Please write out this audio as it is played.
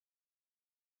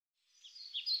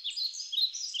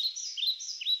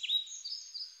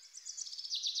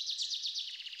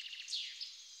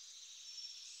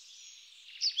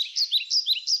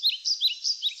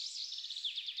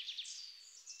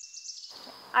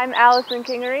I'm Allison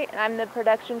Kingery, and I'm the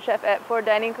production chef at Ford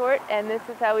Dining Court, and this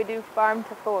is how we do Farm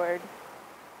to Ford.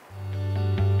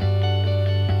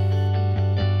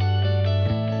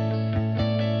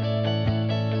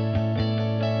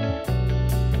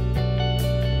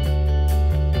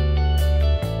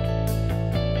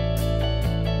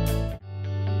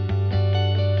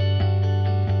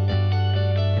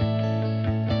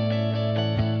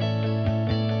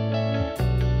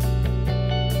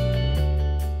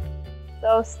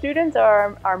 So students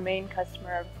are our main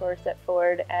customer, of course, at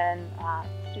Ford, and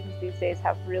students these days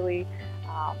have really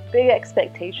big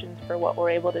expectations for what we're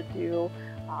able to do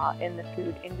in the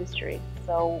food industry.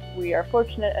 So we are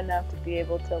fortunate enough to be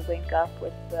able to link up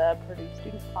with the Purdue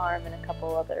Student Farm and a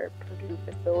couple other Purdue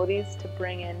facilities to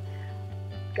bring in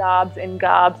gobs and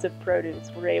gobs of produce.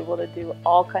 We're able to do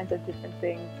all kinds of different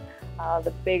things.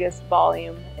 The biggest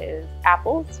volume is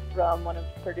apples from one of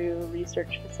Purdue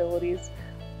research facilities,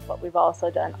 but we've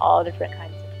also done all different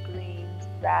kinds of greens,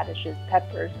 radishes,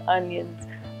 peppers, onions,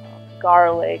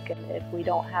 garlic, and if we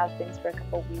don't have things for a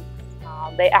couple weeks,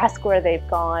 they ask where they've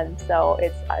gone, so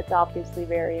it's obviously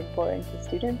very important to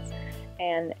students,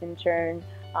 and in turn,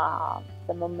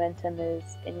 the momentum is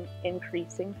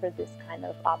increasing for this kind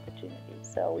of opportunity,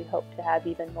 so we hope to have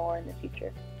even more in the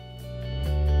future.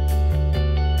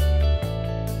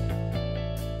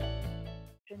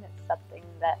 It's something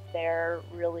that they're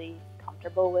really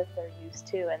comfortable with, they're used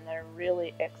to, and they're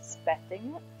really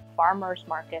expecting it. Farmers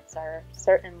markets are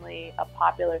certainly a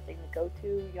popular thing to go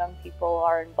to. Young people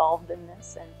are involved in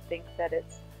this and think that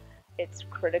it's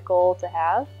critical to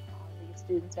have. These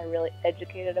students are really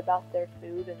educated about their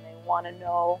food and they want to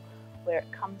know where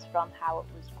it comes from, how it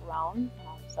was grown.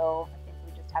 So I think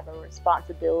we just have a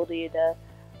responsibility to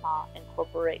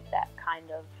incorporate that kind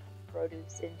of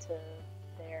produce into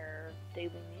their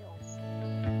daily meals.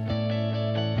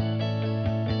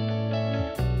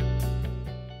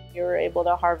 We were able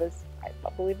to harvest, I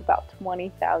believe, about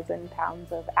 20,000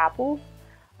 pounds of apples,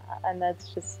 and that's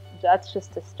just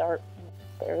a start.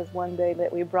 There was one day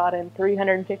that we brought in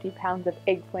 350 pounds of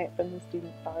eggplant from the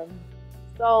student farm.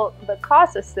 So the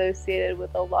cost associated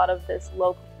with a lot of this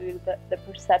local food, the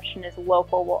perception is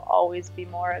local will always be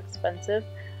more expensive,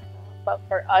 but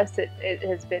for us it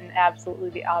has been absolutely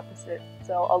the opposite.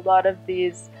 So a lot of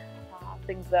these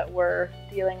things that we're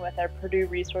dealing with are Purdue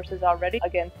resources already.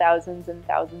 Again, thousands and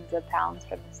thousands of pounds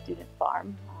from the student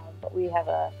farm. But we have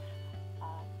a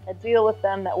deal with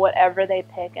them that whatever they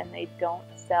pick and they don't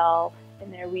sell in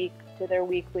their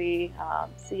weekly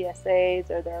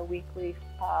CSAs or their weekly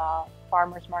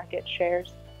farmers market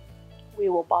shares, we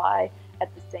will buy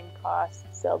at the same cost.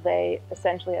 So they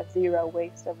essentially have zero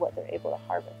waste of what they're able to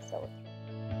harvest. So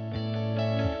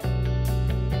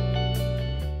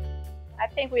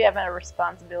I think we have a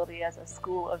responsibility as a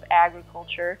school of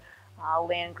agriculture,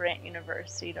 land-grant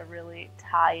university, to really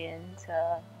tie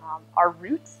into our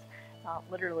roots,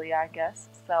 literally, I guess.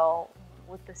 So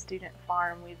with the student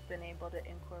farm, we've been able to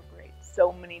incorporate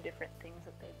so many different things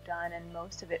that they've done, and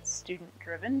most of it's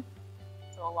student-driven.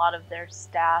 So a lot of their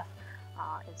staff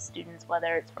is students,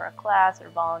 whether it's for a class or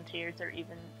volunteers or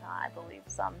even, I believe,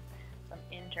 some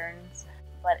interns.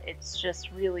 But it's just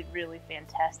really, really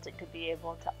fantastic to be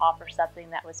able to offer something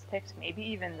that was picked maybe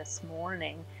even this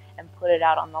morning and put it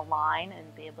out on the line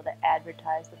and be able to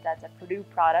advertise that that's a Purdue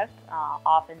product,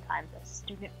 oftentimes a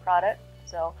student product.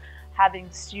 So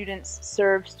having students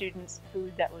serve students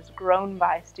food that was grown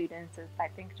by students is, I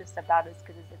think, just about as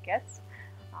good as it gets.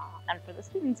 And for the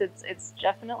students, it's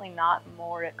definitely not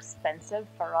more expensive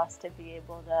for us to be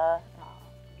able to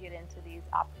get into these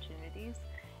opportunities.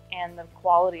 And the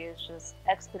quality is just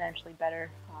exponentially better.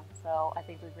 So I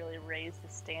think we've really raised the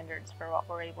standards for what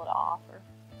we're able to offer.